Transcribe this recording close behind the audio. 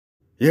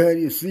Here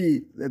you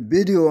see the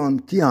video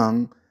on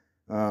Kiang,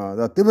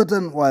 the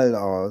Tibetan wild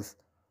horse,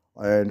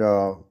 and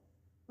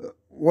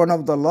one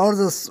of the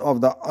largest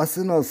of the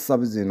Asinus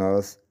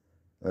subgenus.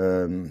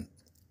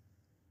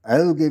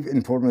 I'll give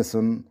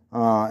information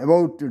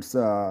about its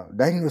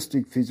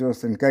diagnostic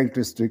features and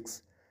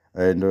characteristics,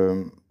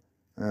 and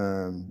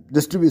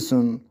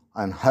distribution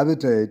and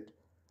habitat,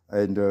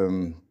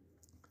 and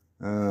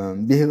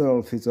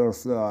behavioral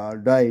features,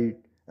 diet,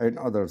 and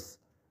others,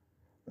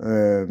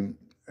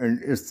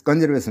 and its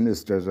conservation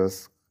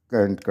status,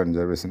 current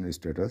conservation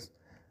status.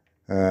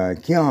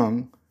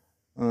 Kiang,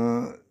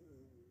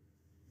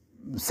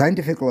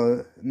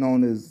 scientifically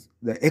known as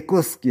the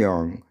Equus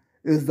Kiang,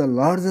 is the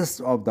largest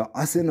of the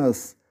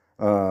Asinus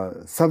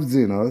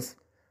subgenus,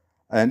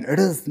 and it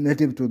is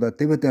native to the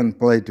Tibetan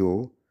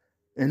Plateau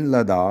in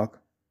Ladakh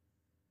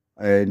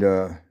and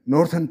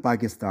northern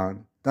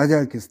Pakistan,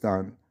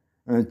 Tajikistan,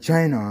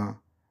 China,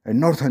 and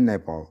northern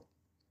Nepal.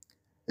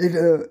 It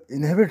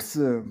inhabits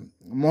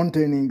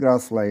montane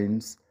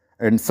grasslands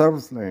and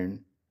shrublands,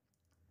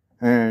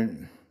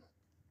 and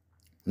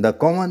the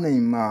common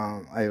name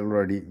I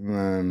already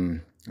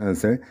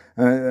said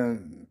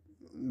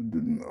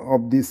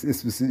of this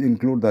species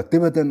include the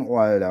Tibetan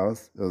wild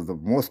horse, is the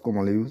most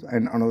commonly used,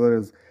 and another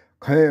is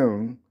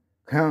khyang,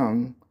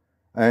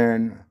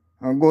 and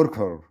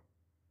gorkhar.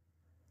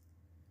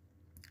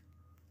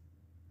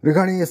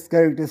 Regarding its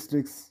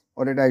characteristics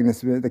or a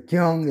diagnosis, the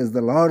Kiang is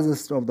the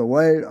largest of the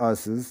wild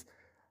horses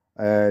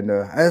and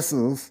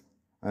asses,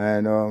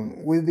 and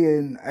with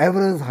an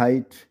average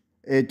height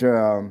at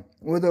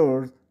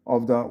withers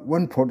of the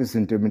 140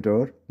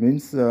 centimeter,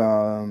 means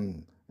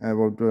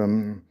about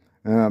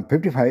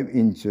 55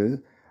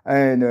 inches,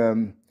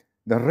 and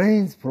they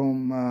range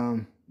from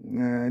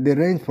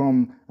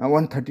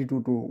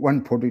 132 to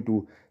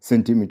 142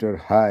 centimeter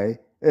high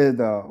as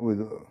the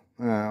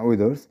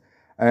withers,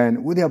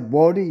 and with a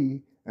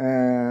body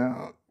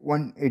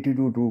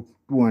 182 to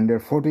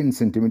 214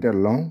 centimeter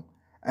long,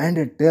 and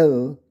a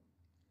tail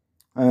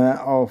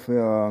of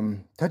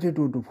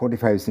 32 to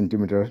 45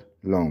 centimeter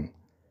long.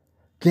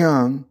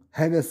 Kiang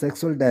have a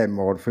sexual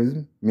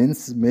dimorphism,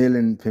 means male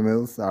and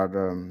females are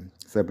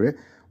separate,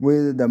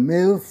 with the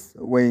males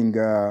weighing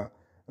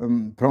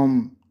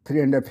from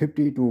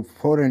 350 to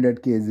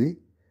 400 kg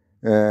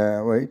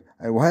weight,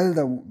 while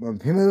the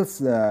females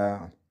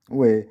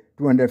weigh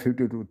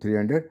 250 to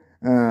 300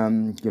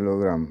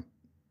 kilogram,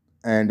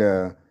 and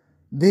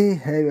they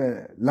have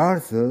a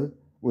large cell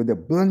with a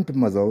blunt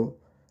muzzle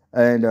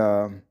and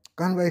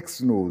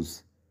convex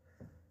nose,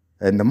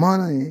 and the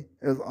mane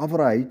is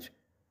upright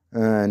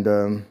and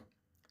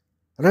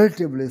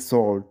relatively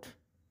short,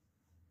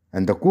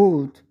 and the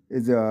coat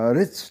is a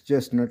rich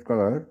chestnut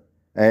color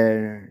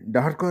and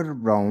darker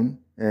brown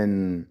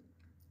in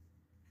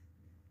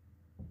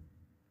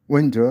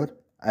winter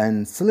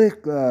and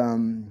sleek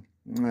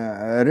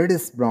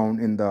reddish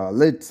brown in the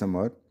late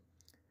summer,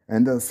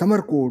 and the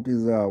summer coat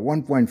is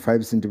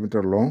 1.5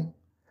 centimeter long,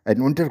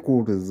 and winter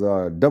coat is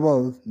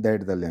double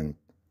that the length.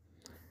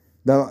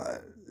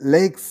 The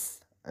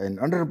legs and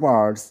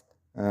underparts,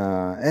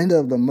 end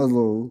of the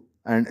muzzle,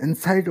 and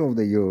inside of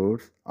the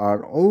ears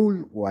are all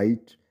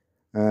white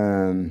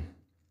in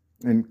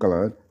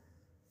color.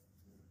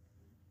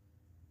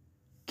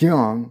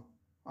 Khyang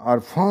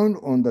are found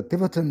on the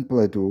Tibetan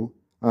Plateau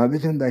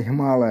between the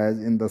Himalayas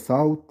in the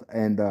south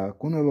and the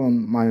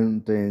Kunlun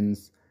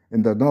Mountains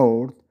in the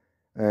north,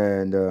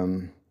 and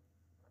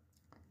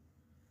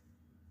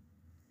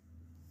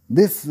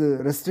this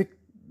restricts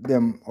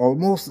them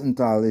almost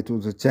entirely to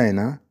the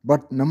China,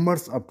 but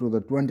numbers up to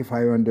the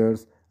 2,500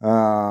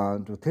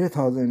 to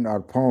 3,000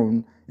 are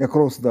found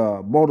across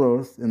the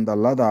borders in the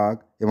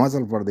Ladakh,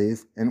 Himachal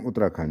Pradesh, and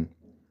Uttarakhand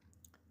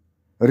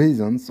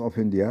regions of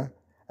India,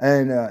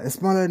 and a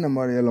smaller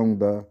number along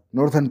the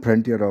northern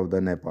frontier of the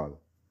Nepal.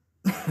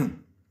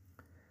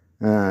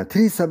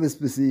 Three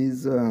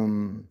subspecies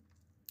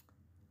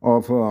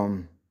of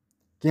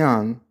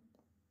Kiang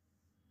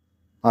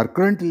are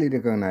currently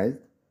recognized.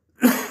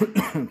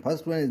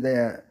 First one is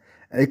the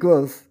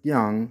Equus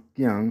Kiang,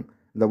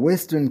 the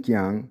Western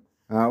Kiang,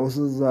 which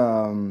is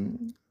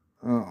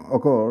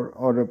occur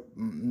or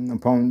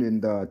found in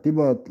the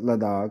Tibet,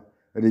 Ladakh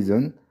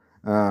region,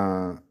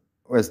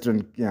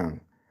 Western Kiang,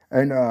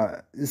 and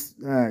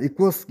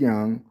Equus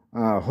Kiang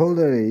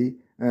Holderi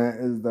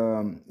is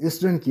the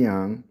Eastern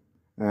Kiang,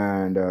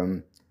 and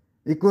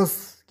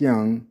Equus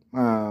Kiang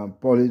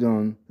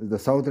Polydon is the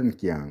Southern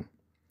Kiang.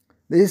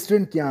 The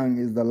Eastern Kiang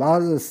is the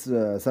largest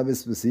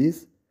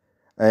subspecies,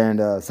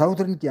 and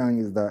Southern Kiang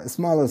is the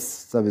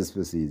smallest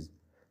subspecies.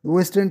 The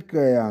Western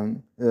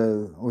Kiang,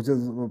 which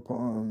is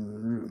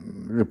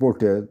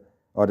reported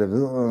or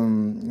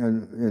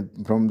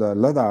from the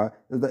Ladakh,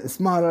 is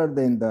smaller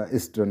than the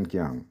Eastern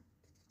Kiang.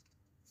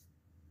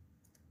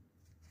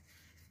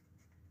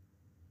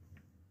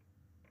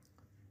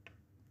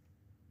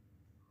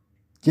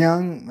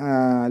 Kiang,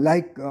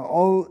 like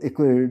all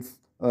equids,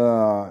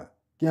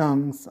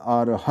 Kiangs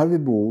are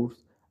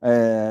herbivores,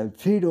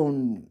 feed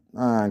on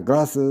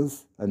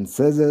grasses and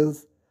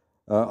sedges,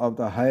 of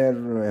the higher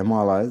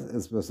Himalayas,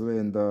 especially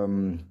in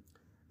the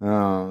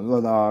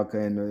Ladakh,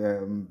 and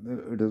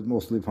it is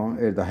mostly found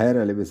at the higher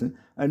elevation.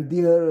 And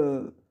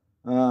there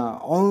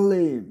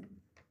only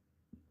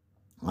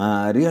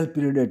real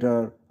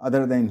predator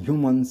other than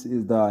humans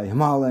is the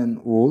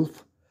Himalayan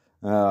wolf,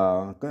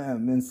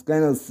 means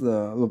Canis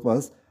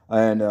lupus,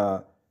 and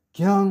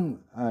Kiang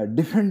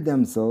defend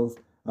themselves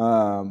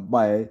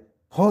by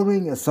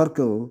forming a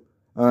circle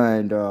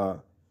and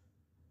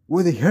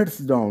with the heads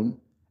down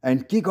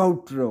and kick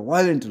out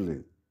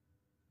violently.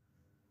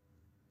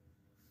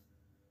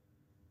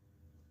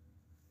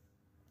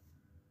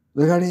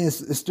 Regarding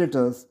his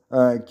status,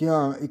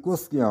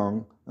 Equus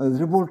Kiang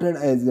is reported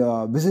as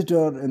a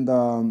visitor in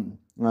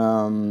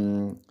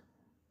the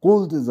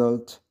cold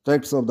desert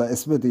tracts of the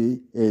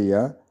Spiti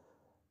area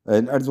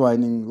and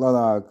adjoining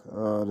Ladakh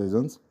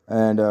regions,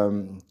 and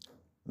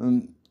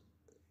in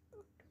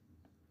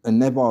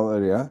Nepal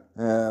area,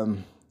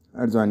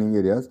 adjoining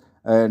areas,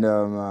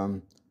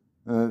 and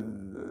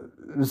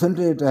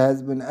recently it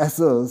has been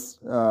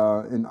assessed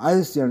in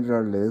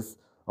IUCN list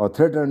of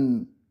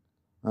threatened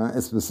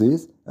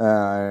species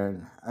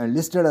and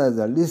listed as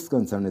the least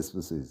concerned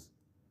species.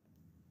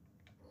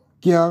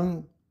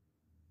 Kiang,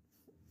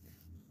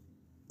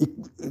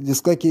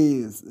 जिसका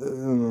कि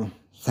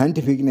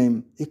scientific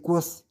name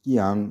equals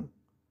Kiang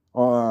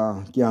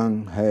और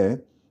कियांग है,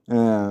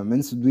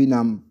 means द्वि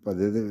नाम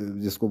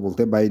पद्धति जिसको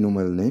बोलते हैं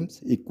बाइनोमियल नेम्स,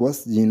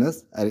 इक्वस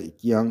जीनस और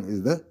कियांग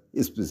इज द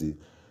स्पीसीज.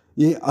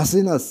 ये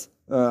असिनस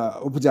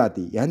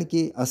उपजाति यानी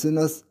कि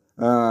असिनस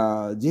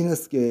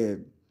जीनस के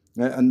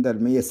अंदर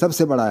में ये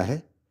सबसे बड़ा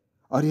है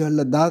और यह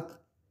लद्दाख,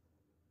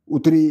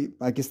 उत्तरी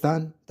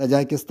पाकिस्तान,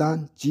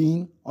 तजाकिस्तान,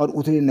 चीन और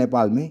उत्तरी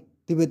नेपाल में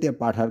तिब्बतीय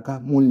पठार का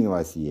मूल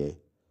निवासी है.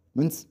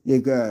 मीन्स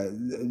एक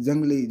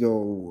जंगली जो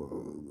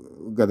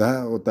गधा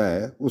होता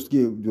है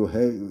उसकी जो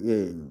है ये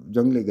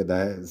जंगली गधा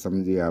है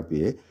समझिए आप,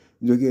 ये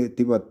जो कि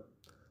तिब्बत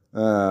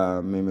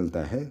में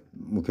मिलता है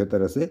मुख्य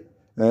तरह से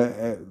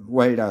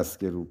वाइडास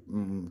के रूप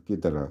की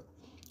तरह.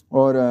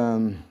 और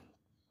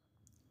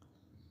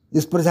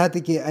इस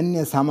प्रजाति के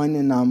अन्य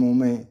सामान्य नामों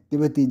में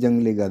तिब्बती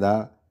जंगली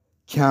गधा,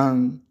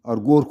 ख्यांग और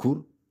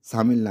गोरखुर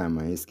शामिल नाम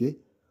है इसके.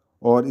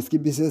 और इसकी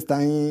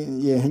विशेषताएं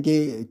ये हैं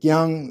कि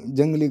कियांग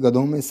जंगली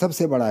गधों में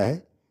सबसे बड़ा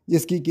है,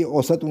 जिसकी कि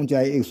औसत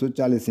ऊंचाई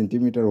 140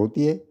 सेंटीमीटर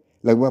होती है,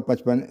 लगभग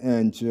 55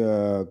 इंच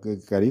के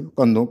करीब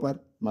कंधों पर,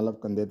 मतलब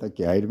कंधे तक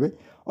की हाइट पे,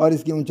 और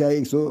इसकी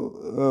ऊंचाई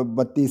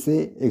 132 से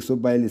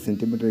 142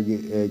 सेंटीमीटर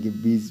के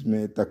बीच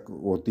में तक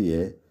होती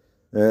है.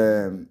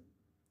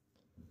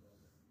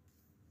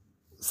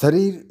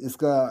 शरीर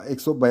इसका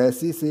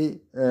 182 से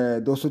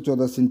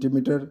 214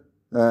 सेंटीमीटर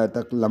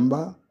तक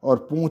लंबा और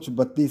पूंछ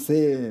 32 से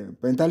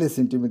 45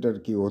 सेंटीमीटर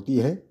की होती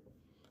है.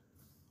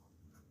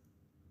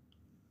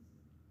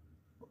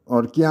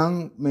 और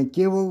कियांग में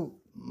केवल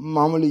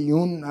मामूली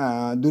यौन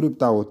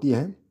दुर्बलता होती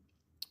है.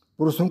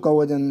 पुरुषों का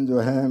वजन जो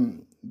है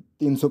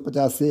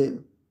 350 से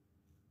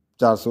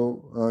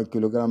 400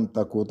 किलोग्राम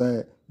तक होता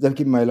है,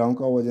 जबकि महिलाओं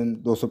का वजन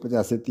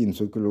 250 से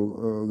 300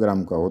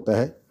 किलोग्राम का होता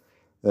है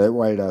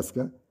वाइडास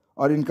का.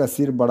 और इनका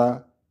सिर बड़ा,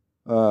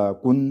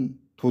 कुन,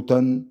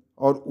 थूथन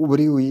और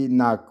उभरी हुई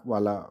नाक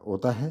वाला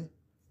होता है.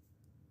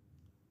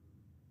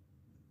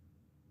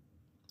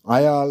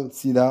 आयाल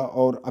सीधा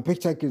और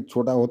अपेक्षाकृत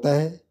छोटा होता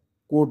है.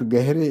 कोट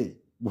गहरे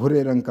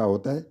भूरे रंग का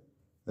होता है,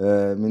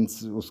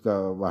 मीन्स उसका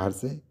बाहर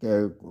से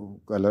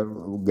कलर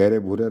गहरे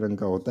भूरे रंग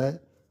का होता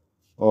है.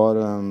 और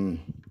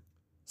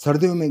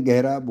सर्दियों में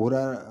गहरा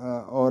भूरा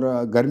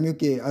और गर्मियों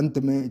के अंत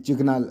में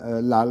चिकना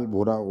लाल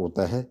भूरा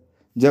होता है,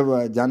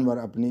 जब जानवर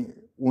अपनी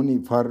ऊनी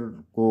फर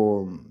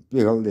को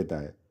पिघल देता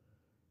है.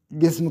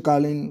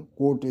 ग्रीष्मकालीन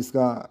कोट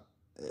इसका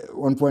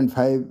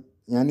 1.5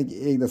 यानी कि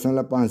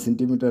 1.5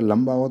 सेंटीमीटर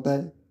लंबा होता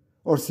है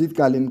और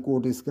शीतकालीन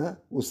कोट इसका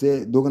उससे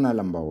दोगुना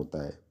लंबा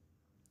होता है.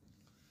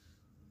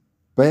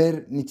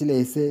 पैर निचले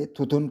हिस्से,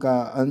 थुथुन का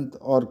अंत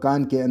और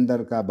कान के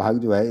अंदर का भाग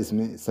जो है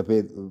इसमें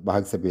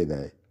सफ़ेद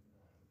है.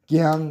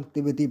 कियांग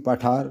तिब्बती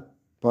पठार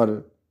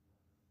पर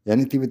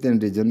यानी तिब्बतन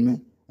रीजन में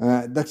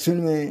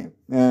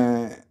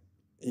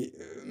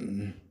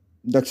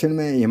दक्षिण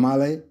में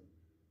हिमालय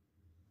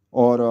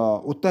और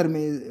उत्तर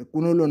में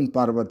कुनलुन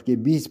पर्वत के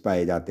बीच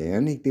पाए जाते हैं,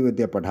 यानी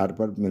तिब्बतीय पठार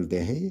पर मिलते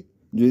हैं ये,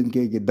 जो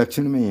इनके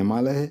दक्षिण में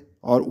हिमालय है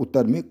और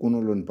उत्तर में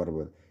कुनलुन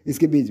पर्वत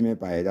इसके बीच में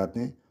पाए जाते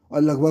हैं.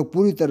 और लगभग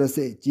पूरी तरह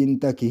से चीन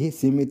तक ही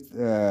सीमित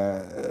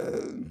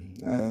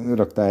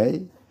रखता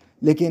है.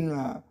 लेकिन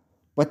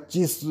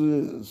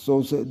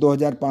 2500 से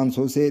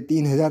 2500 से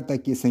 3000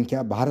 तक की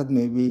संख्या भारत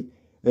में भी,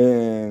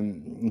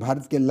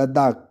 भारत के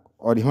लद्दाख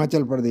और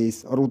हिमाचल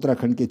प्रदेश और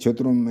उत्तराखंड के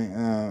क्षेत्रों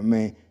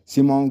में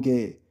सीमाओं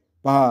के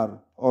पार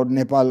और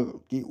नेपाल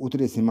की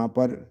उत्तरी सीमा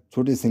पर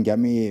छोटी संख्या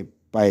में ये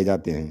पाए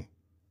जाते हैं.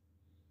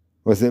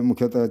 वैसे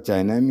मुख्यतः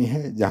चाइना में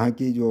है, जहाँ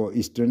की जो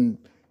ईस्टर्न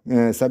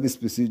सब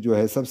स्पीसीज जो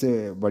है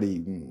सबसे बड़ी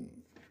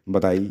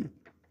बताई.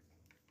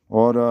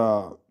 और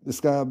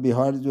इसका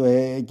व्यवहार जो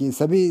है कि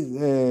सभी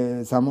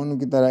सामानों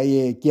की तरह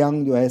ये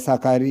कियांग जो है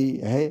शाकाहारी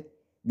है.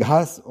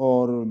 घास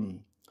और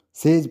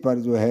सेज पर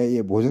जो है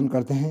ये भोजन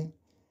करते हैं.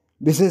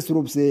 विशेष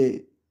रूप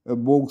से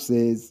बोग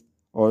सेज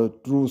और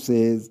ट्रू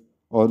सेज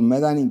और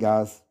मैदानी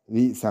घास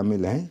भी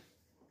शामिल हैं।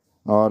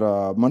 और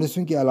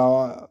मनुष्यों के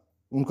अलावा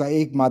उनका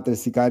एकमात्र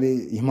शिकारी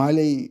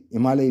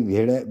हिमालयी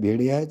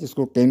भेड़िया है,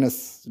 जिसको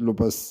कैनस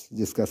लुपस,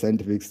 जिसका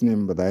साइंटिफिक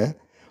नेम बताया।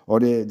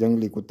 और ये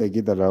जंगली कुत्ते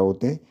की तरह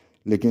होते हैं,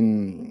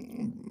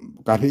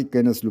 लेकिन काफ़ी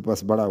कैनस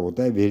लुपस बड़ा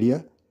होता है भेड़िया।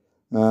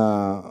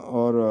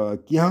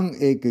 और कियांग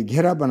एक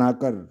घेरा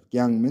बनाकर,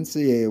 कियांग मीन्स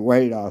ये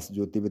वाइल्ड आस,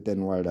 जो तिब्बतन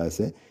वाइल्ड आस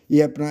है,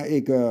 ये अपना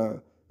एक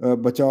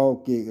बचाव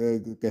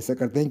की कैसे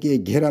करते हैं कि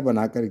एक घेरा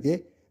बना करके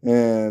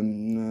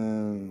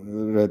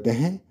रहते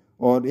हैं,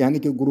 और यानी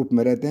कि ग्रुप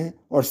में रहते हैं,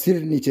 और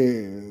सिर नीचे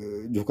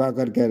झुका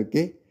कर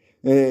करके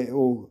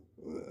वो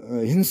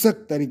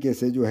हिंसक तरीके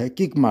से जो है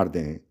किक मारते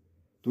हैं।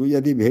 तो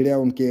यदि भेड़िया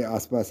उनके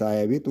आसपास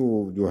आए भी तो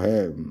जो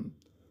है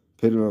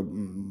फिर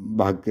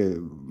भाग के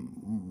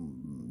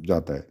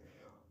जाता है।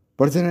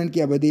 प्रजनन की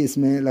अवधि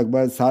इसमें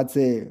लगभग 7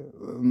 से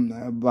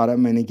 12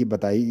 महीने की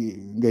बताई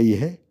गई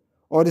है,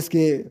 और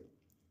इसके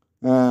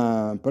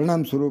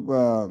परिणाम स्वरूप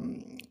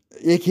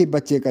एक ही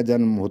बच्चे का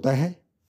जन्म होता है।